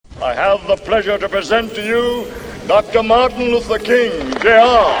I have the pleasure to present to you Dr. Martin Luther King, Jr.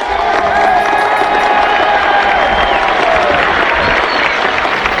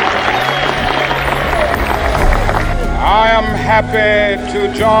 I am happy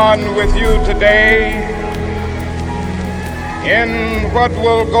to join with you today in what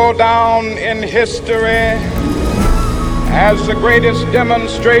will go down in history as the greatest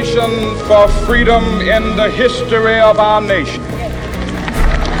demonstration for freedom in the history of our nation.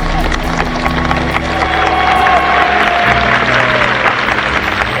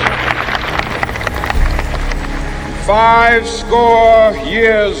 Five score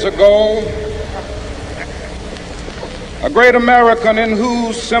years ago, a great American in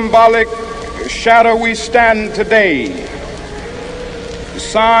whose symbolic shadow we stand today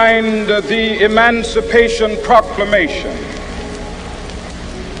signed the Emancipation Proclamation.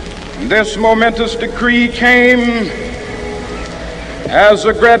 This momentous decree came as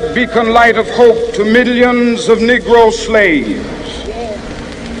a great beacon light of hope to millions of Negro slaves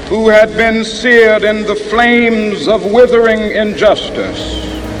who had been seared in the flames of withering injustice.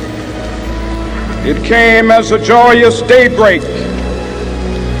 It came as a joyous daybreak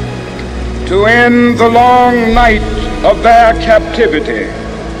to end the long night of their captivity.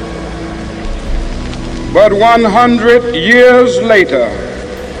 But 100 years later,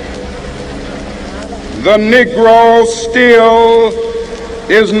 the Negro still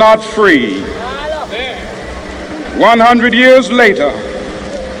is not free. 100 years later,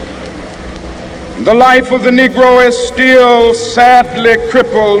 the life of the Negro is still sadly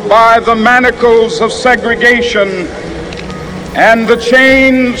crippled by the manacles of segregation and the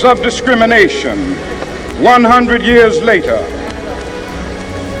chains of discrimination. 100 years later,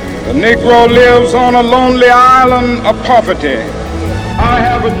 the Negro lives on a lonely island of poverty. I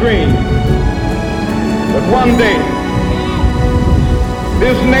have a dream that one day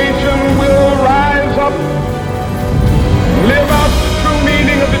this nation will rise up, live out the true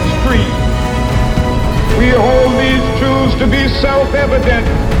meaning of its creed. We hold these truths to be self-evident,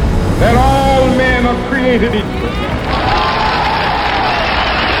 that all men are created equal.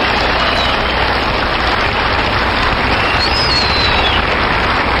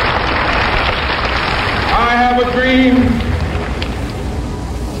 I have a dream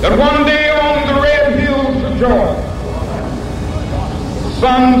that one day on the red hills of Georgia,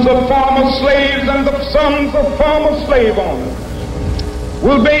 sons of former slaves and the sons of former slave owners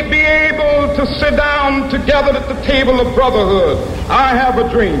will they be able to sit down together at the table of brotherhood. I have a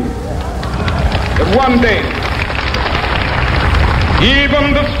dream that one day,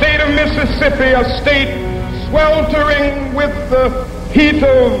 even the state of Mississippi, a state sweltering with the heat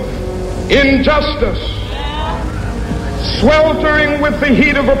of injustice, sweltering with the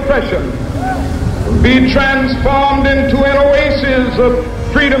heat of oppression, will be transformed into an oasis of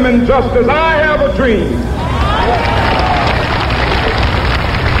freedom and justice. I have a dream.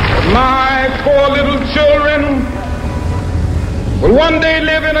 My four little children will one day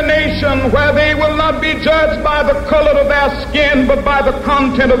live in a nation where they will not be judged by the color of their skin, but by the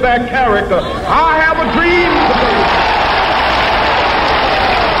content of their character. I have a dream today.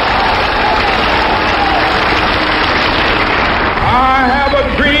 I have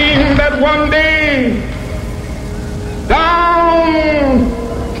a dream that one day, down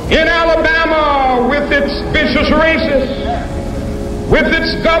in Alabama with its vicious racists, with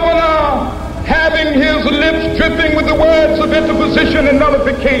its governor having his lips dripping with the words of interposition and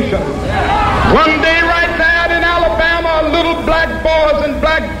nullification. One day right there in Alabama, little black boys and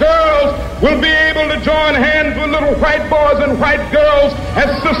black girls will be able to join hands with little white boys and white girls as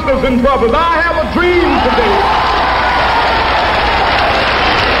sisters and brothers. I have a dream today.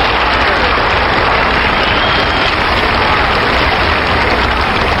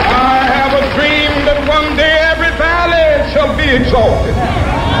 I have a dream that one day every valley shall be exalted,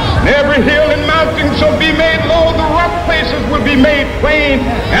 and every hill and mountain shall be made low. The rough places will be made plain,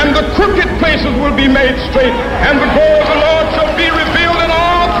 and the crooked places will be made straight, and the glory of the Lord shall be revealed, and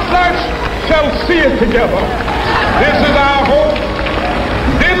all flesh shall see it together. This is our hope.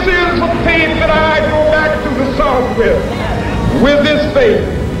 This is the faith that I go back to the South with. With this faith,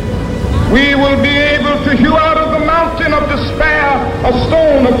 we will be able to hew out of the mountain of despair a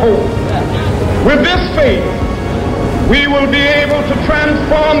stone of hope. With this faith, we will be able to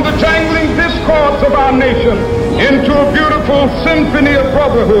transform the jangling discords of our nation into a beautiful symphony of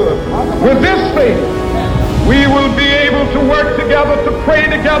brotherhood. With this faith, we will be able to work together, to pray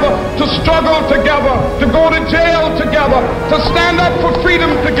together, to struggle together, to go to jail together, to stand up for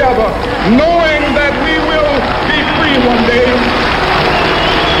freedom together, knowing that we will be free one day.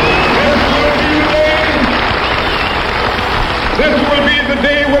 This will be the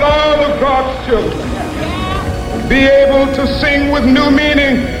day when all children, be able to sing with new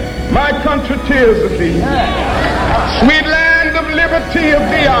meaning, my country, tears of thee. Sweet land of liberty, of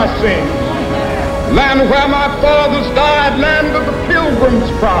thee I sing. Land where my fathers died, land of the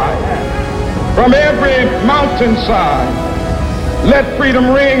pilgrim's pride. From every mountainside, let freedom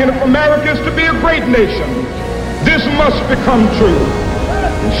ring. And if America is to be a great nation, this must become true.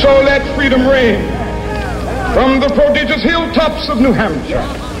 And so let freedom ring. From the prodigious hilltops of New Hampshire,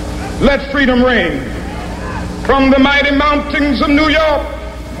 let freedom ring. From the mighty mountains of New York,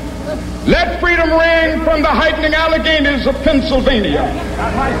 let freedom ring. From the heightening Alleghenies of Pennsylvania,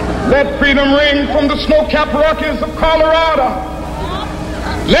 let freedom ring. From the snow-capped Rockies of Colorado,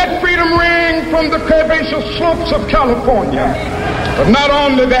 let freedom ring. From the curvaceous slopes of California. But not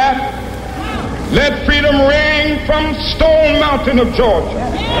only that, let freedom ring from Stone Mountain of Georgia.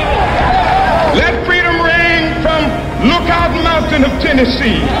 Let freedom ring from Lookout Mountain of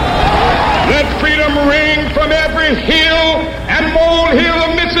Tennessee. Let freedom ring from every hill and molehill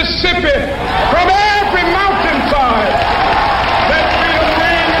of Mississippi, from every mountainside. Let freedom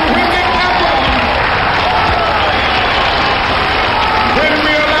ring in windy capital. When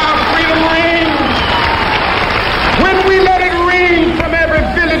we allow freedom ring, when we let it ring from every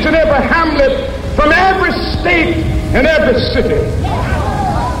village and every hamlet, from every state and every city,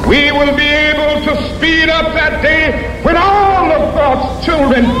 we will be able to speed up that day when all of God's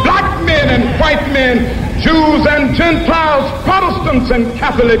children, black men and white men, Jews and Gentiles, Protestants and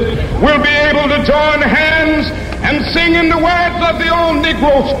Catholics, will be able to join hands and sing in the words of the old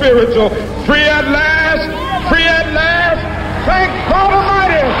Negro spiritual, free at last, thank God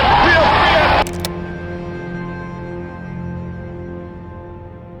Almighty, we are free at last.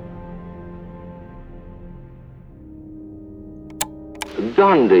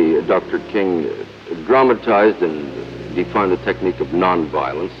 Gandhi, Dr. King, dramatized and defined the technique of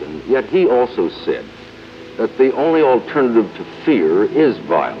nonviolence, and yet he also said that the only alternative to fear is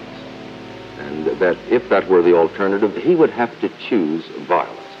violence, and that if that were the alternative, he would have to choose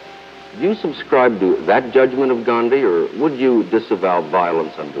violence. Do you subscribe to that judgment of Gandhi, or would you disavow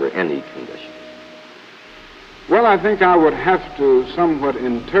violence under any conditions? Well, I think I would have to somewhat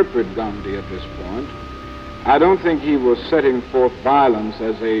interpret Gandhi at this point. I don't think he was setting forth violence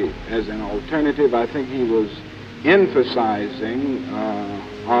as an alternative. I think he was emphasizing,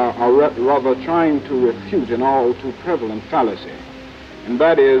 or rather trying to refute an all too prevalent fallacy. And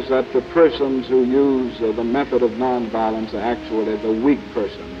that is that the persons who use the method of nonviolence are actually the weak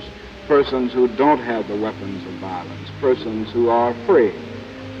persons who don't have the weapons of violence, persons who are afraid.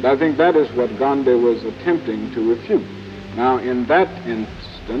 And I think that is what Gandhi was attempting to refute. Now, in that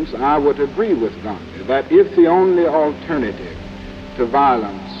instance, I would agree with Gandhi that if the only alternative to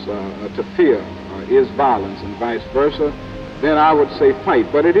violence, to fear, is violence and vice versa, then I would say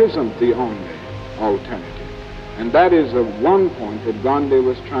fight. But it isn't the only alternative. And that is one point that Gandhi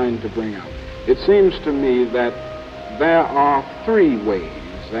was trying to bring out. It seems to me that there are three ways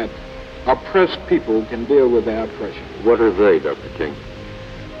that oppressed people can deal with their oppression. What are they, Dr. King?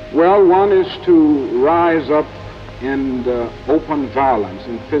 Well, one is to rise up and open violence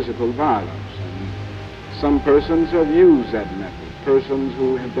and physical violence. And some persons have used that method, persons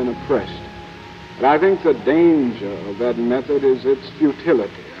who have been oppressed. But I think the danger of that method is its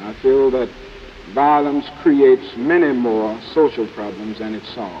futility. I feel that violence creates many more social problems than it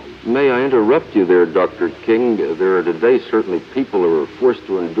solves. May I interrupt you there, Dr. King? There are today certainly people who are forced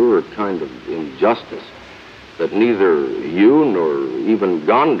to endure a kind of injustice that neither you nor even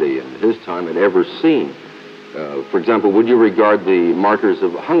Gandhi in his time had ever seen. For example, would you regard the martyrs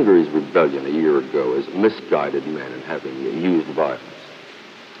of Hungary's rebellion a year ago as misguided men in having used violence?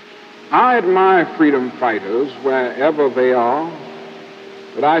 I admire freedom fighters wherever they are,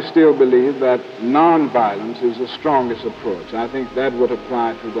 but I still believe that nonviolence is the strongest approach. I think that would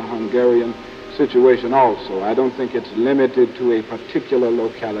apply to the Hungarian situation also. I don't think it's limited to a particular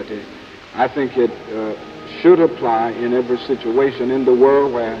locality. I think it should apply in every situation in the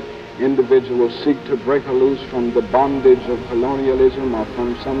world where individuals seek to break loose from the bondage of colonialism or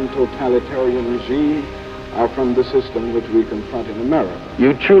from some totalitarian regime or from the system which we confront in America.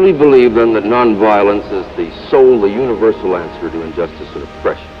 You truly believe, then, that nonviolence is the sole, the universal answer to injustice and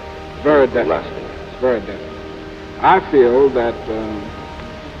oppression? Very definitely. Very definitely. I feel that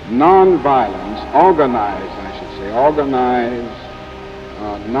nonviolence, organized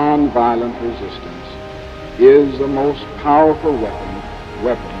nonviolent resistance is the most powerful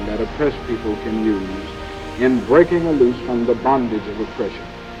weapon that oppressed people can use in breaking loose from the bondage of oppression.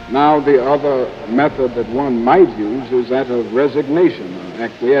 Now, the other method that one might use is that of resignation or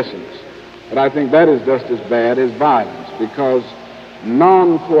acquiescence. But I think that is just as bad as violence, because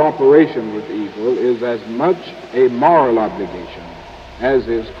non-cooperation with evil is as much a moral obligation as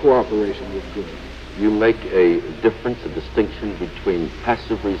is cooperation with good. You make a difference, a distinction between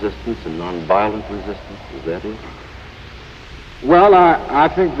passive resistance and nonviolent resistance, is that it? Well, I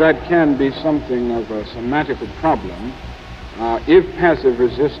think that can be something of a semantical problem. If passive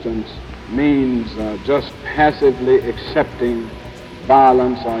resistance means just passively accepting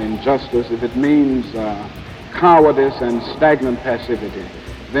violence or injustice, if it means cowardice and stagnant passivity,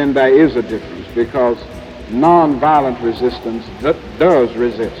 then there is a difference, because nonviolent resistance does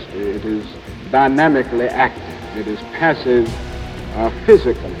resist. It is dynamically active. It is passive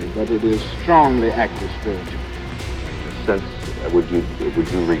physically, but it is strongly active spiritually. In a sense, would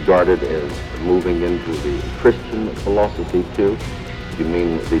you regard it as moving into the Christian philosophy too? You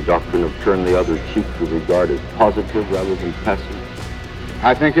mean the doctrine of turn the other cheek to regard as positive rather than passive?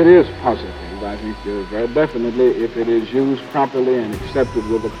 I think it is positive. I think very definitely, if it is used properly and accepted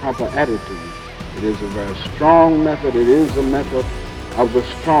with a proper attitude, it is a very strong method. It is a method of the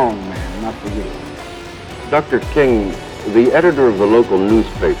strong man, not the weak. Dr. King, the editor of the local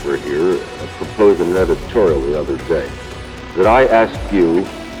newspaper here proposed an editorial the other day that I asked you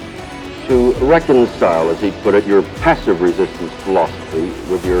to reconcile, as he put it, your passive resistance philosophy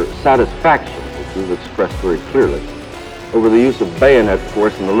with your satisfaction, which you've expressed very clearly, over the use of bayonet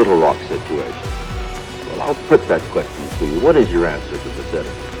force in the Little Rock situation. Well, I'll put that question to you. What is your answer to this editor?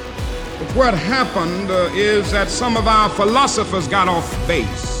 What happened is that some of our philosophers got off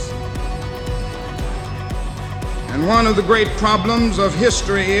base. And one of the great problems of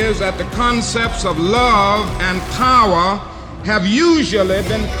history is that the concepts of love and power have usually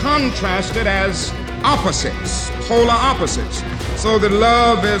been contrasted as opposites, polar opposites. So that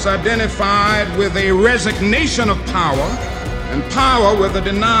love is identified with a resignation of power, and power with a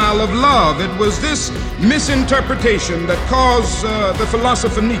denial of love. It was this misinterpretation that caused the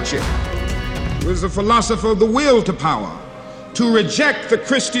philosopher Nietzsche, who was the philosopher of the will to power, to reject the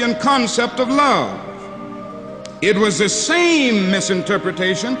Christian concept of love. It was the same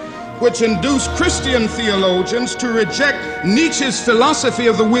misinterpretation which induced Christian theologians to reject Nietzsche's philosophy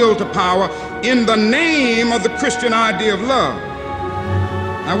of the will to power in the name of the Christian idea of love.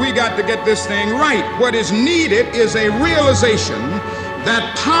 Now we got to get this thing right. What is needed is a realization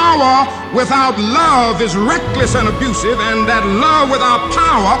that power without love is reckless and abusive, and that love without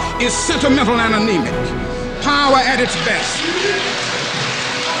power is sentimental and anemic. Power at its best.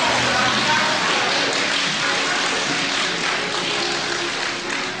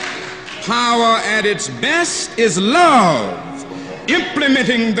 Power at its best is love,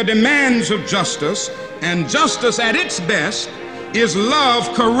 implementing the demands of justice, and justice at its best is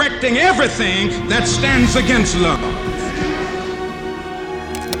love correcting everything that stands against love.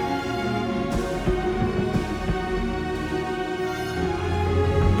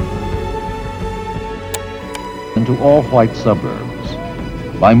 Into all white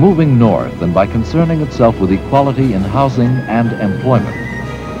suburbs. By moving north and by concerning itself with equality in housing and employment,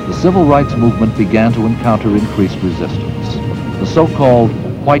 the civil rights movement began to encounter increased resistance, the so-called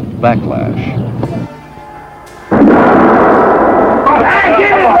white backlash.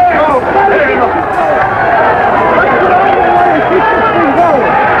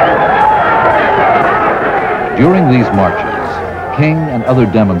 During these marches, King and other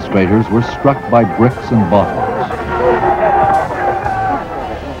demonstrators were struck by bricks and bottles.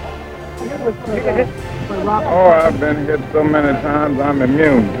 Oh, I've been hit so many times, I'm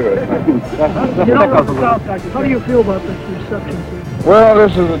immune to it. How do you feel about this reception? Well,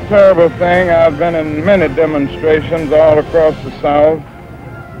 this is a terrible thing. I've been in many demonstrations all across the South,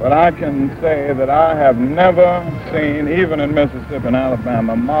 but I can say that I have never seen, even in Mississippi and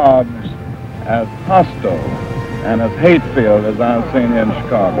Alabama, mobs as hostile and as hate-filled as I've seen in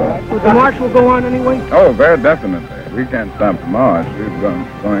Chicago. But the march will go on anyway? Oh, very definitely. We can't stop the march. We've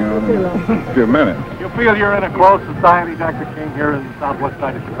got going on in a few minutes. You feel you're in a close society, Dr. King, here in the southwest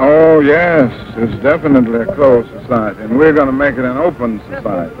side of Chicago? Oh, yes. It's definitely a closed society, and we're going to make it an open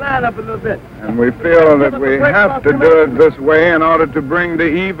society. Slide up a little bit. And we feel that we have to do it this way in order to bring the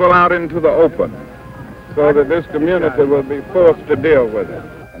evil out into the open, so that this community will be forced to deal with it.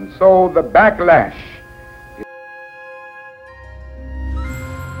 And so the backlash.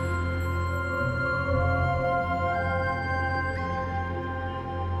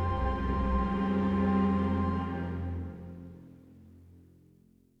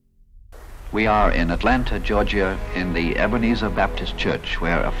 We are in Atlanta, Georgia, in the Ebenezer Baptist Church,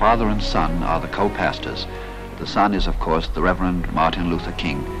 where a father and son are the co-pastors. The son is, of course, the Reverend Martin Luther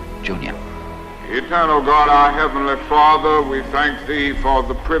King, Jr. Eternal God, our Heavenly Father, we thank Thee for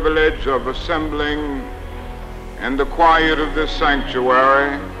the privilege of assembling in the quiet of this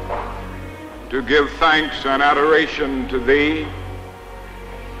sanctuary to give thanks and adoration to Thee.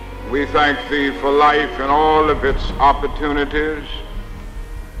 We thank Thee for life and all of its opportunities.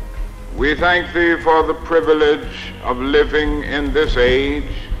 We thank Thee for the privilege of living in this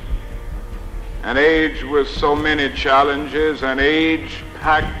age, an age with so many challenges, an age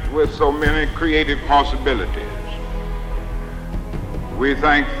packed with so many creative possibilities. We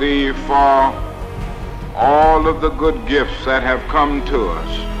thank Thee for all of the good gifts that have come to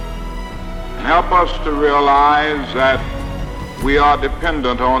us. And help us to realize that we are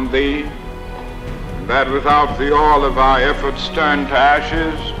dependent on Thee, and that without Thee all of our efforts turn to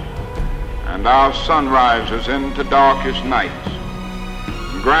ashes and our sunrises into darkest nights.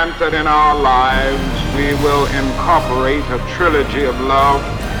 Grant that in our lives we will incorporate a trilogy of love.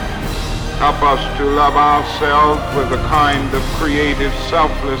 Help us to love ourselves with a kind of creative,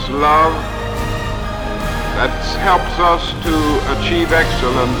 selfless love that helps us to achieve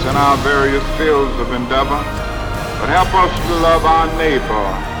excellence in our various fields of endeavor. But help us to love our neighbor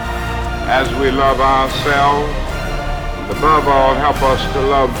as we love ourselves. And above all, help us to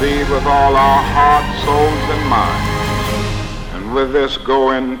love Thee with all our hearts, souls, and minds. And with this,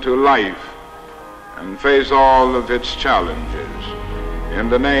 go into life and face all of its challenges. In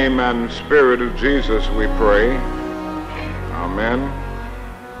the name and spirit of Jesus we pray. Amen.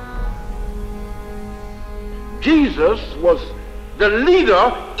 Jesus was the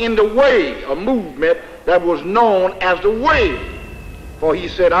leader in the way, a movement that was known as the way. For he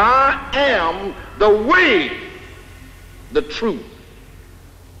said, I am the way, the truth,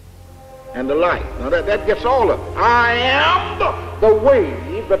 and the life. Now that gets all of it. I am the way,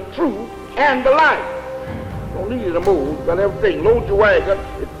 the truth, and the life. Don't need you to move, got everything. Load your wagon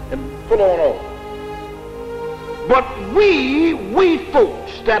and pull on off. But we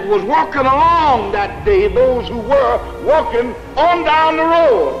folks that was walking along that day, those who were walking on down the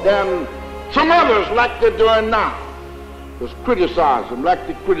road, and some others like they're doing now, was criticize them like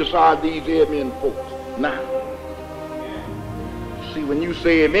they criticize these amen folks now. See, when you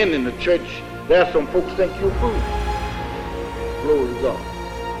say amen in the church, there's some folks think you're foolish. Glory to God.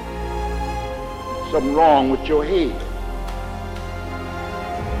 Something wrong with your head.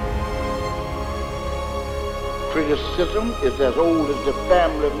 Criticism is as old as the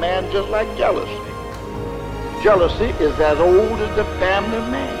family of man, just like jealousy. Jealousy is as old as the family of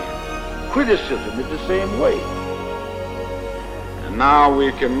man. Criticism is the same way. And now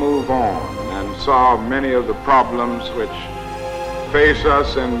we can move on and solve many of the problems which face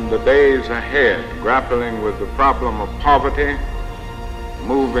us in the days ahead, grappling with the problem of poverty,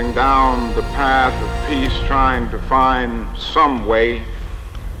 moving down the path of peace, trying to find some way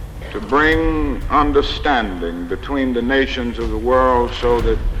to bring understanding between the nations of the world so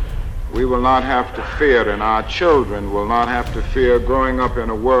that we will not have to fear and our children will not have to fear growing up in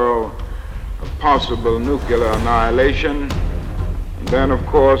a world of possible nuclear annihilation. And then, of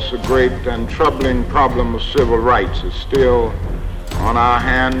course, the great and troubling problem of civil rights is still on our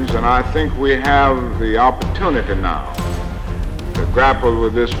hands, and I think we have the opportunity now to grapple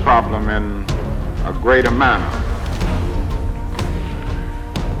with this problem in a greater manner.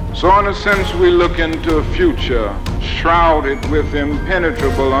 So in a sense, we look into a future shrouded with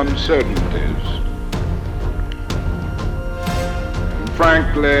impenetrable uncertainties. And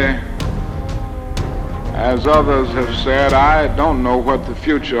frankly, as others have said, I don't know what the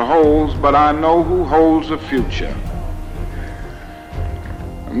future holds, but I know who holds the future.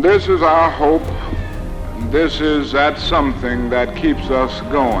 And this is our hope. This is that something that keeps us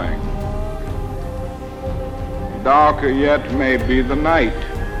going. Darker yet may be the night.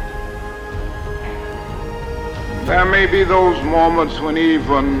 There may be those moments when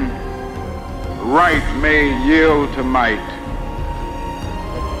even right may yield to might.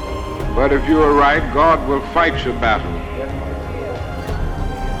 But if you are right, God will fight your battle.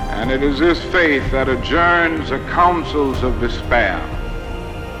 And it is this faith that adjourns the counsels of despair.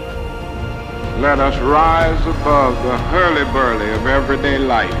 Let us rise above the hurly-burly of everyday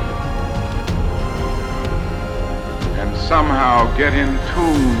life and somehow get in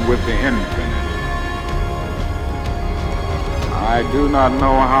tune with the infinite. I do not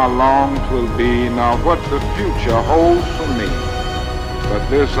know how long 'twill be, nor what the future holds for me. But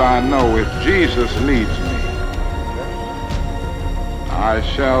this I know, if Jesus leads me, I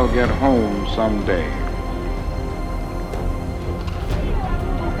shall get home someday.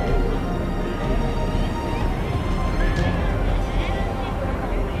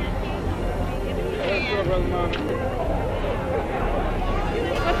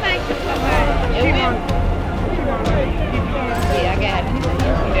 Well, thank you so much. Yeah, I got it.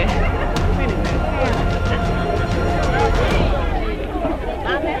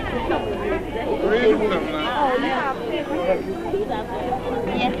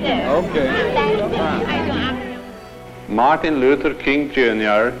 Okay. Martin Luther King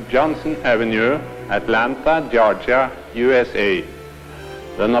Jr., Johnson Avenue, Atlanta, Georgia, USA.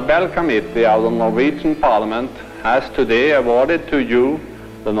 The Nobel Committee of the Norwegian Parliament has today awarded to you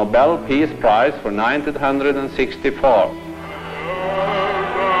the Nobel Peace Prize for 1964.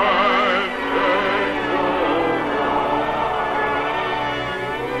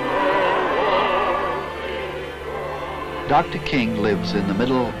 Dr. King lives in the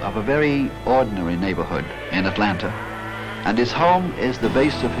middle of a very ordinary neighborhood in Atlanta, and his home is the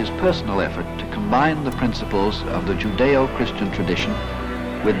base of his personal effort to combine the principles of the Judeo-Christian tradition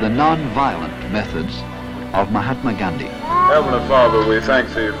with the non-violent methods of Mahatma Gandhi. Heavenly Father, we thank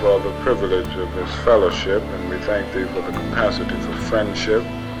Thee for the privilege of this fellowship, and we thank Thee for the capacity for friendship.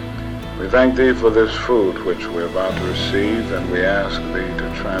 We thank Thee for this food which we're about to receive, and we ask Thee to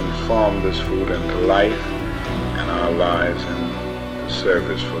transform this food into life in our lives and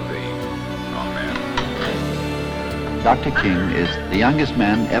service for Thee. Amen. Dr. King is the youngest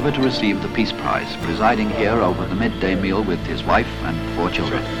man ever to receive the Peace Prize, presiding here over the midday meal with his wife and 4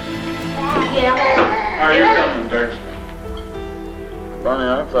 children. How are you coming, Dexter? Bunny,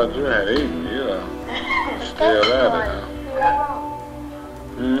 I thought you had eaten. You still at it, huh?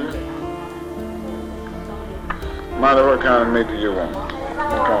 Mother, what kind of meat do you want?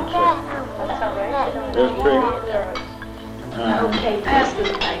 What kind of chicken? This beef? Okay, pass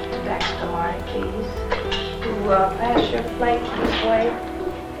this back to Dexter, Marty, please. Pass your plate this way.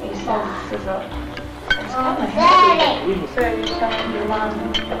 He says this is it's kind of heavy. Sir, you're telling your mom.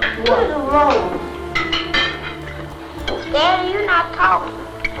 What is a roll? Daddy, you're not talking.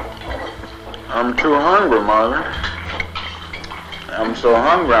 I'm too hungry, Mother. I'm so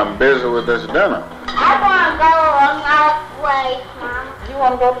hungry, I'm busy with this dinner. I want to go another place, Mom. You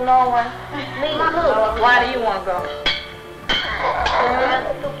want to go to Norway? Me too. Why do you want to go?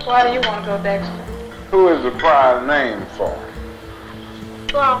 Why do you want to go, Dexter? Who is the prize named for?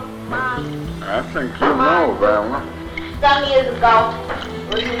 Well, Mom. I think you know, Velma. Some years ago,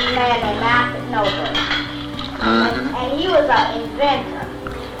 was a man named Alfred Nobel. And he was an inventor.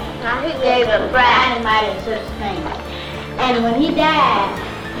 Now he gave a prize and such things. And when he died,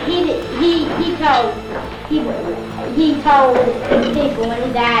 he told people when he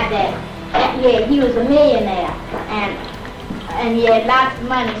died that he was a millionaire and he had lots of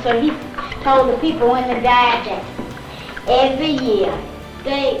money. So he told the people when they died that every year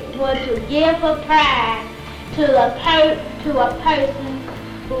they were to give a prize to a person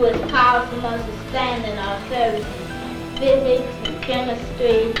who was called the most outstanding or service in physics and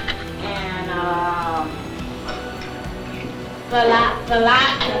chemistry and philosophy.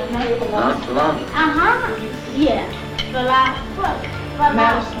 Yeah.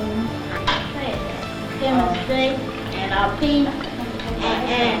 Philosophy. Chemistry and peace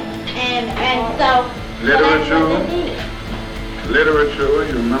and so. Literature,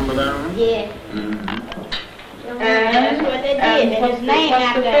 you remember that one? Yeah. That's what they did. And his name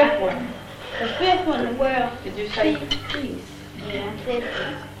after that. The fifth one in the world. Did you say peace? Yeah, fifth.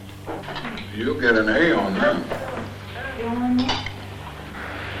 You'll get an A on that.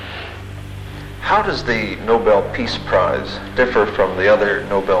 How does the Nobel Peace Prize differ from the other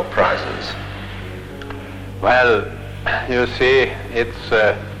Nobel Prizes? Well, you see, it's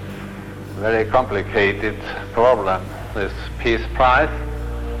a very complicated problem, this Peace Prize.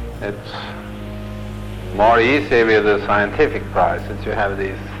 It's more easy with the scientific prizes. You have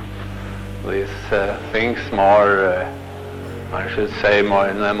these things more, I should say, more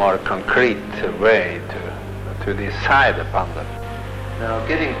in a more concrete way to decide upon them. Now,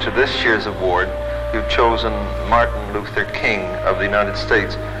 getting to this year's award, you've chosen Martin Luther King of the United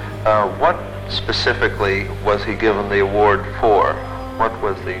States. What specifically was he given the award for? What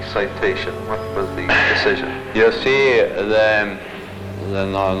was the citation? What was the decision? You see, the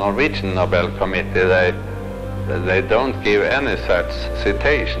Norwegian Nobel Committee, they don't give any such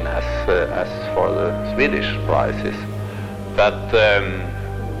citation as for the Swedish prizes. But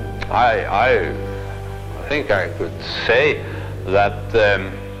I think I could say that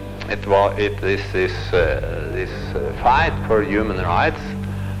it is this fight for human rights,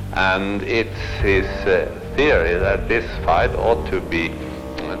 and it's his theory that this fight ought to be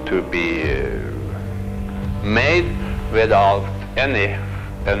made without any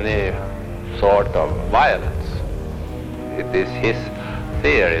sort of violence. It is his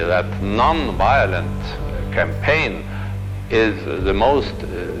theory that non-violent campaign is the most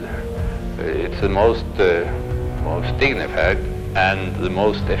most dignified and the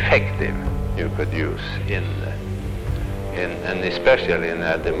most effective you could use and especially in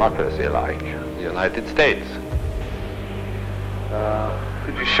a democracy like the United States.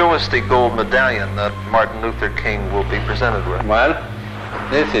 Could you show us the gold medallion that Martin Luther King will be presented with? Well,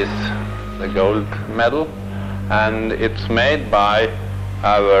 this is the gold medal, and it's made by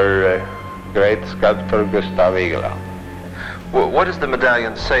our great sculptor Gustav Egeland. Well, what does the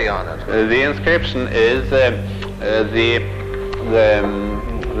medallion say on it? The inscription is the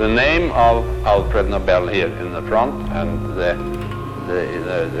name of Alfred Nobel here in the front, and the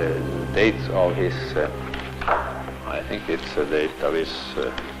dates of his. I think it's the date of his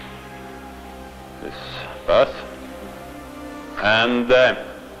birth, and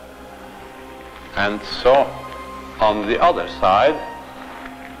so on the other side,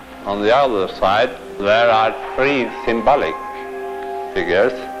 there are three symbolic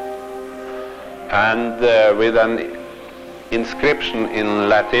figures, and with an inscription in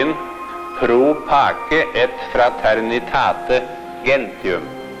Latin, pro pace et fraternitate gentium,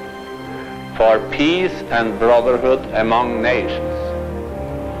 for peace and brotherhood among nations.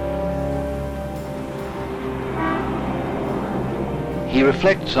 He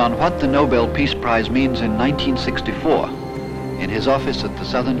reflects on what the Nobel Peace Prize means in 1964 in his office at the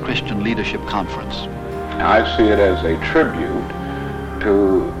Southern Christian Leadership Conference. I see it as a tribute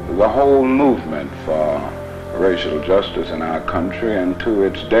to the whole movement for racial justice in our country and to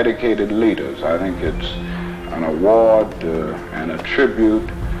its dedicated leaders. I think it's an award and a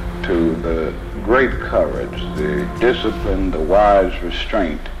tribute to the great courage, the discipline, the wise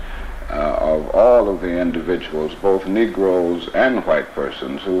restraint of all of the individuals, both Negroes and white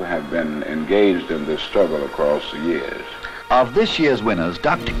persons, who have been engaged in this struggle across the years. Of this year's winners,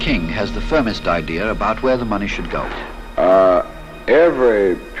 Dr. King has the firmest idea about where the money should go.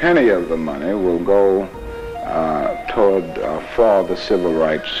 Every penny of the money will go for the civil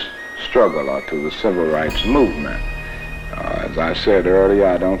rights struggle or to the civil rights movement. As I said earlier,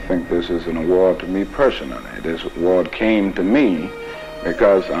 I don't think this is an award to me personally. This award came to me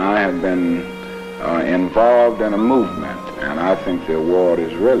because I have been involved in a movement, and I think the award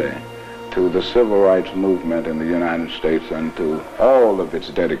is really to the civil rights movement in the United States and to all of its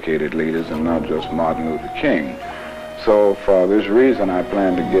dedicated leaders, and not just Martin Luther King. So for this reason, I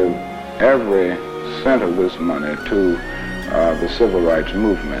plan to give every cent of this money to the civil rights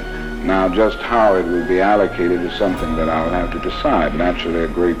movement. Now, just how it will be allocated is something that I will have to decide. Naturally, a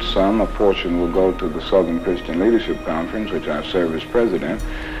great sum, a portion will go to the Southern Christian Leadership Conference, which I serve as president.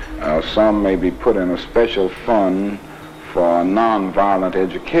 Some may be put in a special fund for nonviolent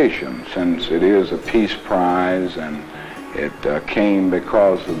education, since it is a peace prize and it came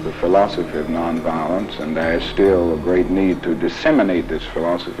because of the philosophy of nonviolence, and there is still a great need to disseminate this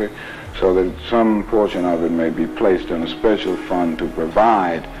philosophy, so that some portion of it may be placed in a special fund to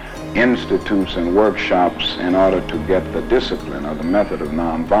provide institutes and workshops in order to get the discipline or the method of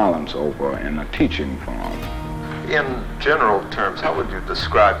nonviolence over in a teaching form. In general terms, how would you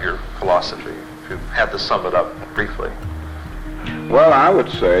describe your philosophy, if you had to sum it up briefly? Well, I would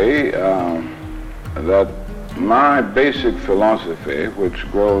say that my basic philosophy, which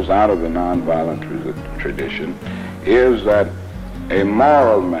grows out of the nonviolent tradition, is that a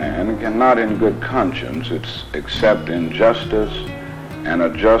moral man cannot in good conscience accept injustice and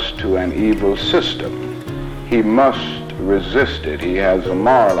adjust to an evil system. He must resist it. He has a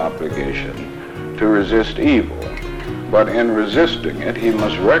moral obligation to resist evil. But in resisting it, he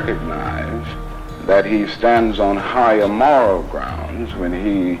must recognize that he stands on higher moral grounds when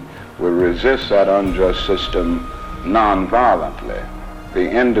he will resist that unjust system nonviolently.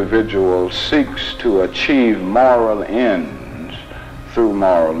 The individual seeks to achieve moral ends through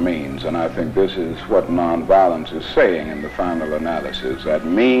moral means, and I think this is what nonviolence is saying in the final analysis, that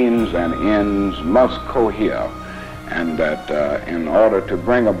means and ends must cohere, and that in order to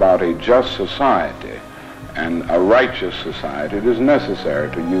bring about a just society and a righteous society, it is necessary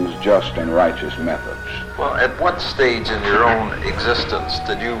to use just and righteous methods. Well, at what stage in your own existence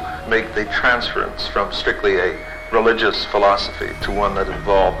did you make the transference from strictly a religious philosophy to one that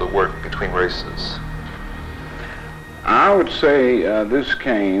involved the work between races? I would say this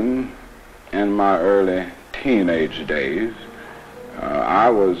came in my early teenage days. I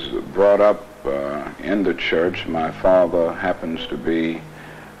was brought up in the church. My father happens to be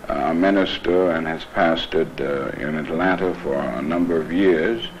a minister and has pastored in Atlanta for a number of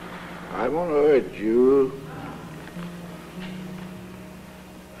years. I want to urge you,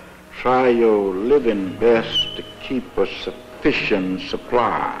 try your living best to keep a sufficient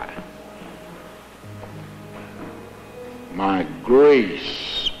supply. My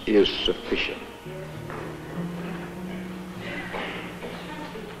grace is sufficient.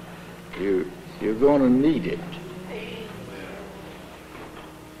 You're going to need it.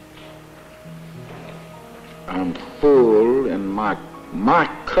 I'm full in my my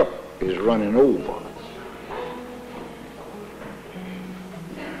cup is running over.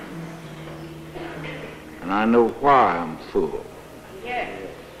 And I know why I'm full.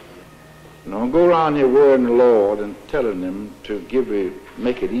 Don't go around here worrying the Lord and telling him to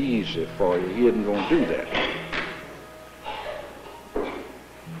make it easy for you. He isn't going to do that.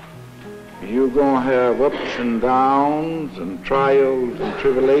 You're going to have ups and downs and trials and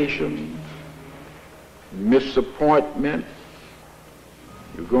tribulations, disappointment.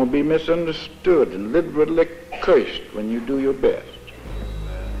 You're going to be misunderstood and literally cursed when you do your best.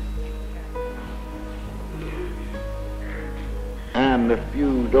 And if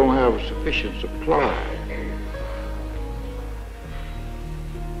you don't have a sufficient supply,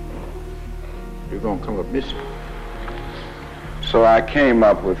 you're going to come up missing. So I came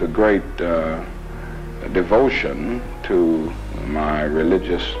up with a great devotion to my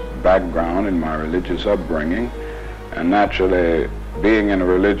religious background and my religious upbringing. And naturally, being in a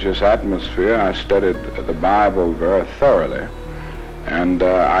religious atmosphere, I studied the Bible very thoroughly. And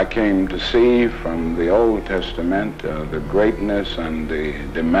I came to see from the Old Testament the greatness and the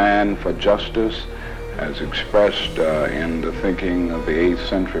demand for justice as expressed in the thinking of the 8th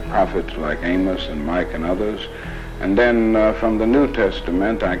century prophets like Amos and Mike and others. And then from the New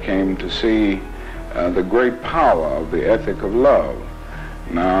Testament, I came to see the great power of the ethic of love.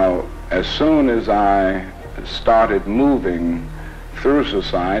 Now, as soon as I started moving through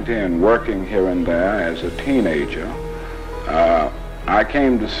society and working here and there as a teenager, I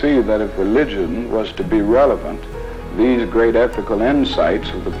came to see that if religion was to be relevant, these great ethical insights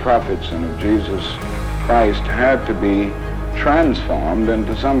of the prophets and of Jesus Christ had to be transformed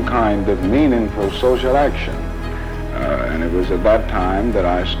into some kind of meaningful social action. And it was at that time that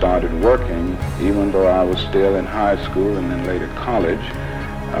I started working, even though I was still in high school and then later college,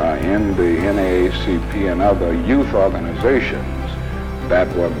 in the NAACP and other youth organizations that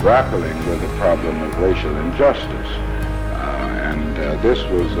were grappling with the problem of racial injustice. This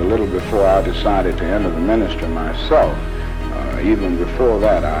was a little before I decided to enter the ministry myself. Even before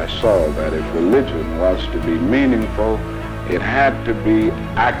that, I saw that if religion was to be meaningful, it had to be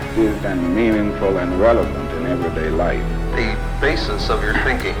active and meaningful and relevant in everyday life. The basis of your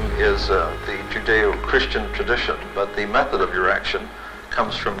thinking is the Judeo-Christian tradition, but the method of your action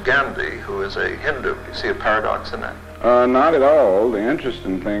comes from Gandhi, who is a Hindu. You see a paradox in that? Not at all. The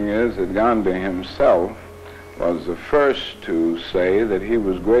interesting thing is that Gandhi himself was the first to say that he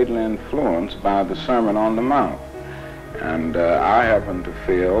was greatly influenced by the Sermon on the Mount. And I happen to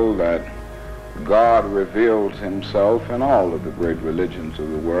feel that God reveals himself in all of the great religions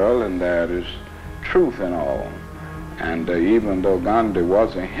of the world, and there is truth in all. And even though Gandhi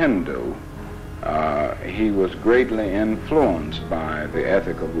was a Hindu, he was greatly influenced by the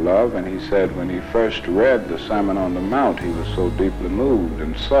ethic of love, and he said when he first read the Sermon on the Mount, he was so deeply moved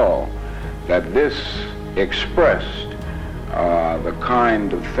and saw that this expressed the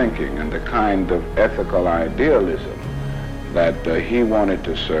kind of thinking and the kind of ethical idealism that he wanted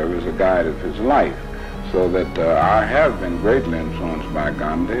to serve as a guide of his life. So that I have been greatly influenced by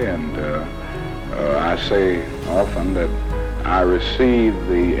Gandhi, and I say often that I received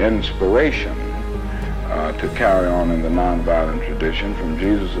the inspiration to carry on in the nonviolent tradition from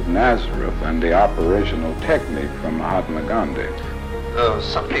Jesus of Nazareth and the operational technique from Mahatma Gandhi.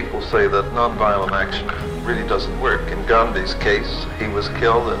 Some people say that nonviolent action really doesn't work. In Gandhi's case, he was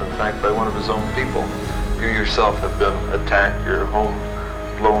killed, and in fact by one of his own people. You yourself have been attacked, your home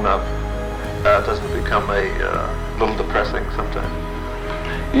blown up. Doesn't it become a little depressing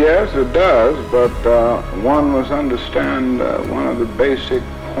sometimes? Yes, it does, but one must understand one of the basic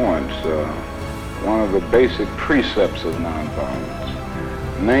points, one of the basic precepts of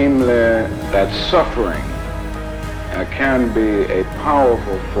nonviolence, namely that suffering can be a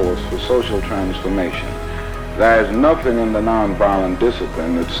powerful force for social transformation. There is nothing in the nonviolent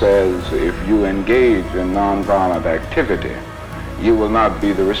discipline that says if you engage in nonviolent activity, you will not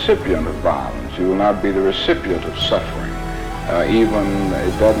be the recipient of violence, you will not be the recipient of suffering. Even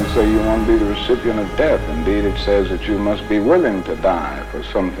it doesn't say you won't be the recipient of death. Indeed, it says that you must be willing to die for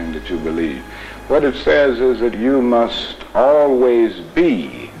something that you believe. What it says is that you must always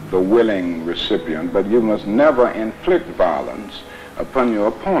be the willing recipient, but you must never inflict violence upon your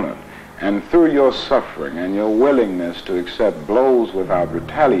opponent. And through your suffering and your willingness to accept blows without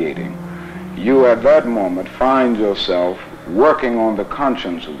retaliating, you at that moment find yourself working on the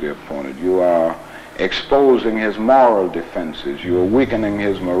conscience of the opponent. You are exposing his moral defenses, you are weakening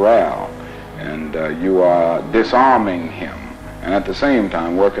his morale, and you are disarming him, and at the same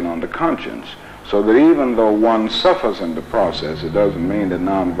time working on the conscience. So that even though one suffers in the process, it doesn't mean that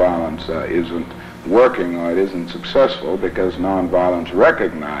nonviolence isn't working or it isn't successful because nonviolence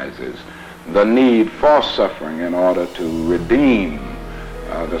recognizes the need for suffering in order to redeem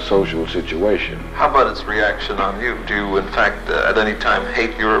the social situation. How about its reaction on you? Do you, in fact, at any time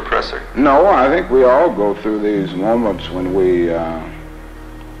hate your oppressor? No, I think we all go through these moments when we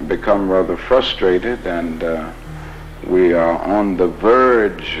become rather frustrated and we are on the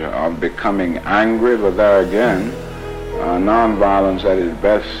verge of becoming angry, but there again, nonviolence at its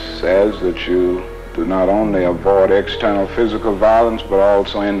best says that you do not only avoid external physical violence, but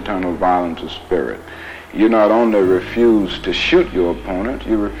also internal violence of spirit. You not only refuse to shoot your opponent,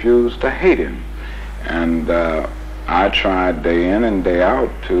 you refuse to hate him. And I try day in and day out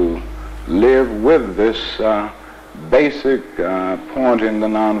to live with this basic point in the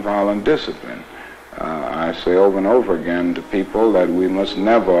nonviolent discipline. I say over and over again to people that we must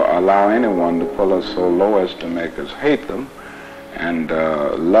never allow anyone to pull us so low as to make us hate them. And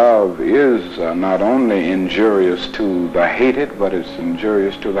love is not only injurious to the hated, but it's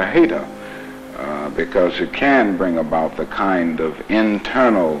injurious to the hater. Because it can bring about the kind of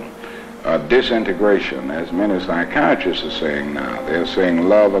internal disintegration, as many psychiatrists are saying now. They're saying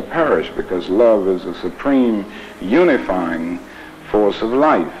love or perish, because love is a supreme unifying force of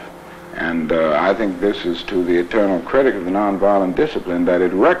life. And I think this is to the eternal credit of the nonviolent discipline that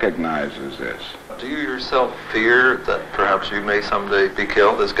it recognizes this. Do you yourself fear that perhaps you may someday be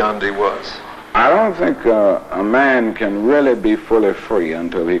killed as Gandhi was? I don't think a man can really be fully free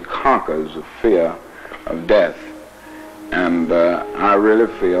until he conquers the fear of death. And I really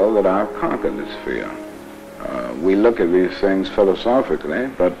feel that I've conquered this fear. We look at these things philosophically,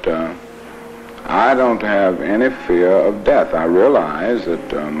 but I don't have any fear of death. I realize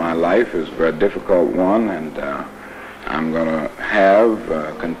that my life is a very difficult one, and I'm going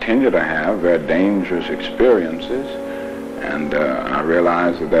to continue to have very dangerous experiences. And I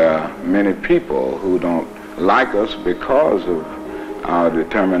realize that there are many people who don't like us because of our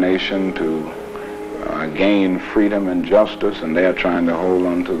determination to gain freedom and justice, and they're trying to hold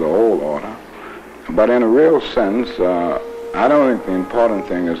on to the old order. But in a real sense, I don't think the important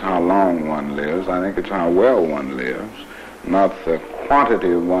thing is how long one lives. I think it's how well one lives, not the quantity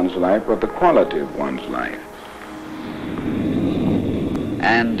of one's life, but the quality of one's life.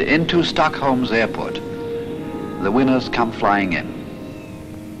 And into Stockholm's airport, the winners come flying in.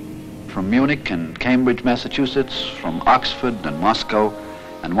 From Munich and Cambridge, Massachusetts, from Oxford and Moscow,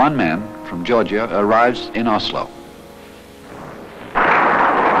 and one man from Georgia arrives in Oslo.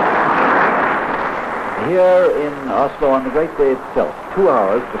 Here in Oslo on the great day itself, 2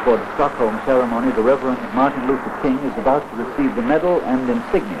 hours before the Stockholm ceremony, the Reverend Martin Luther King is about to receive the medal and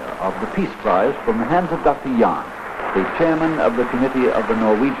insignia of the Peace Prize from the hands of Dr. Jan, the chairman of the committee of the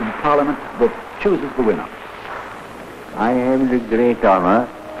Norwegian Parliament that chooses the winner. I have the great honor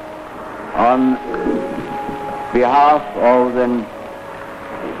on behalf of the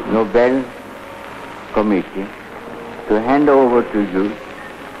Nobel Committee to hand over to you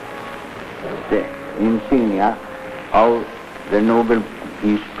the insignia of the Nobel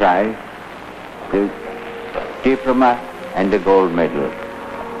Peace Prize, the diploma and the gold medal.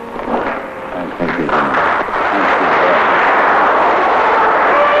 Thank you very much.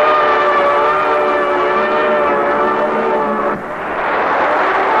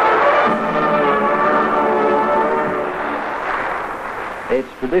 It's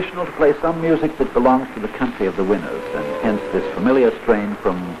traditional to play some music that belongs to the country of the winners, and hence this familiar strain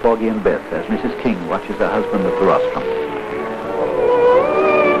from Porgy and Bess as Mrs. King watches her husband at the rostrum.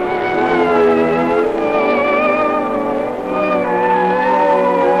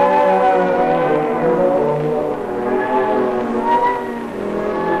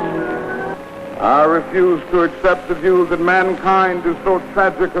 I refuse to accept the view that mankind is so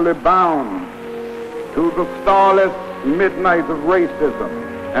tragically bound to the starless midnight of racism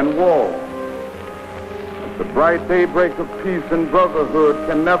and war. The bright daybreak of peace and brotherhood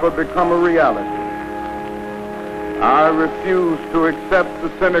can never become a reality. I refuse to accept the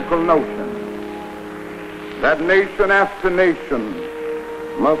cynical notion that nation after nation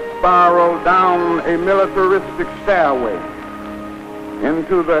must spiral down a militaristic stairway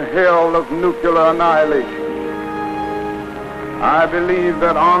into the hell of nuclear annihilation. I believe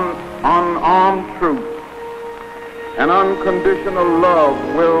that unarmed truth and unconditional love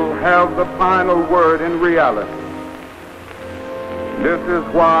will have the final word in reality. This is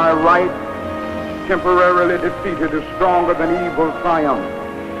why right, temporarily defeated, is stronger than evil triumph.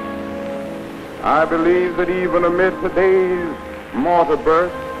 I believe that even amid today's mortar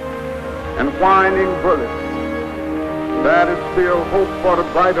bursts and whining bullets, there is still hope for a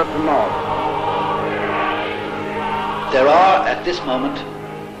brighter tomorrow. There are, at this moment,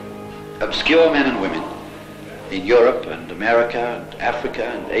 obscure men and women in Europe and America and Africa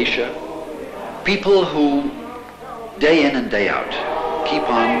and Asia, people who day in and day out keep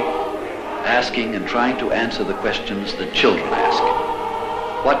on asking and trying to answer the questions that children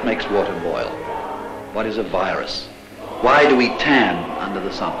ask. What makes water boil? What is a virus? Why do we tan under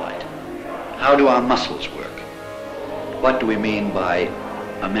the sunlight? How do our muscles work? What do we mean by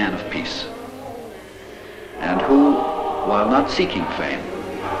a man of peace? And who, while not seeking fame,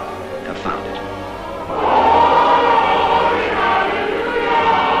 have found it.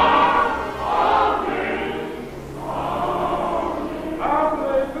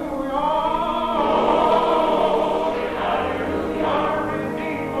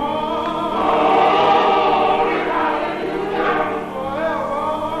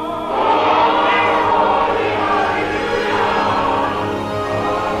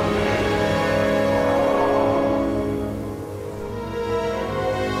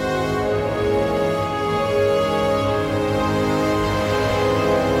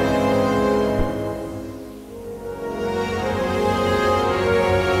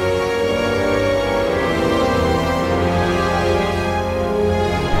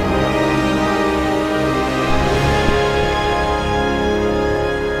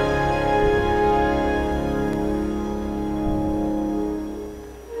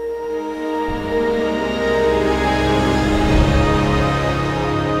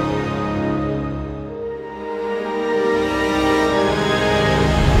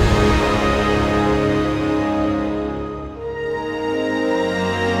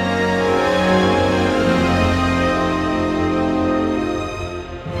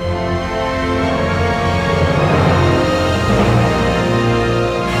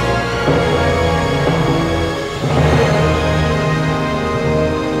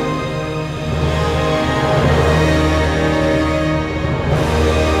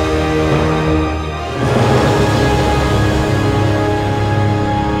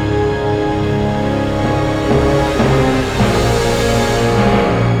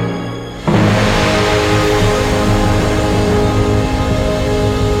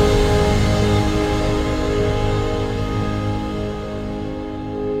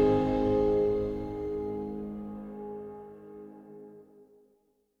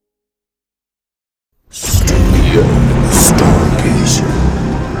 Studio Star.